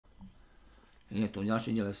Je tu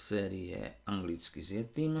ďalší diel série Anglicky s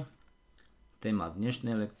Yetim. Téma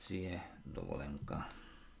dnešnej lekcie dovolenka.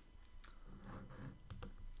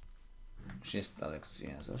 6.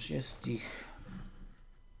 lekcia zo 6.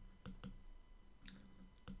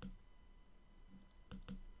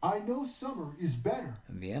 I know summer is better.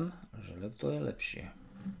 Viem, že leto je lepšie.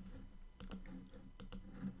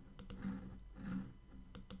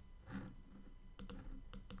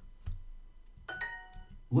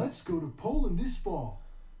 Let's go to Poland this fall.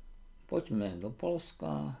 Poďme do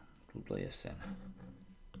Poľska túto jeseň.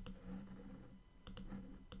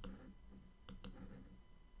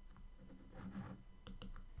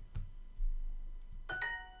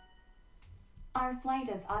 Our flight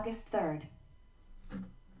is August 3rd.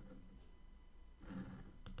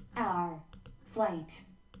 Our flight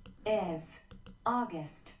is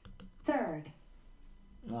August 3rd.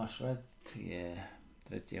 Náš let je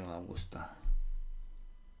 3. augusta.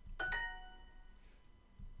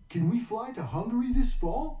 Can we fly to Hungary this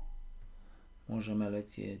fall? Môžeme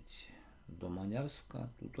letieť do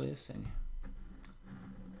Maďarska túto jeseň.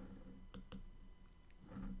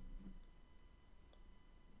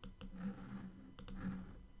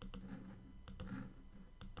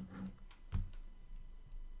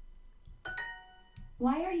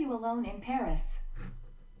 Why are you alone in Paris?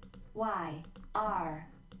 Why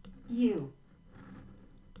are you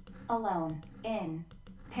alone in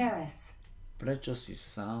Paris? Prečo si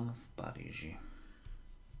sám v Paríži?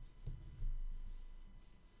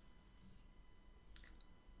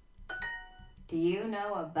 Do you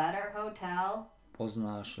know a better hotel?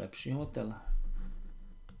 Poznáš lepší hotel?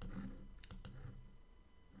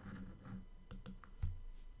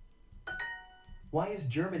 Why is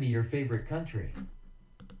Germany your favorite country?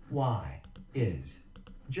 Why is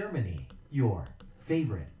Germany your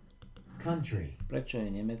favorite country? Prečo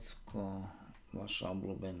je Nemecko vaša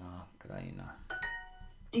obľúbená krajina?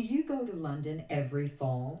 Do you go to London every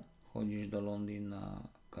fall? Chodíš do Londýna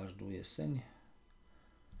každú jeseň?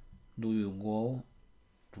 Do you go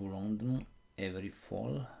to London every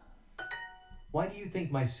fall? Why do you think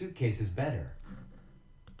my suitcase is better?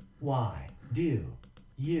 Why do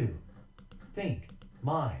you think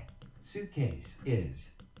my suitcase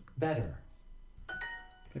is better?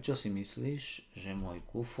 Prečo si myslíš, že môj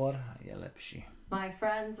kufor je lepší? My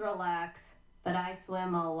friends relax, but I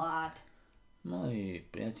swim a lot. Moji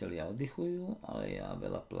priatelia oddychujú, ale ja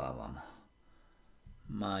veľa plávam.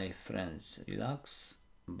 My friends relax,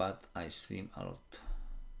 but I swim a lot.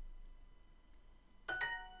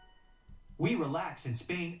 We relax in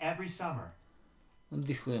Spain every summer.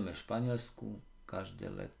 Oddychujeme v Španielsku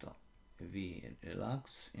každé leto. We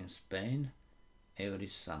relax in Spain every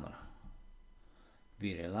summer.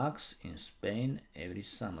 We relax in Spain every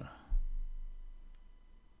summer.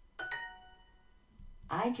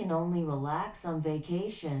 I can only relax on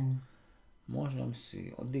vacation. Môžem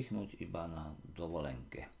si oddychnúť iba na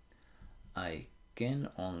dovolenke. I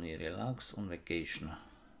can only relax on vacation.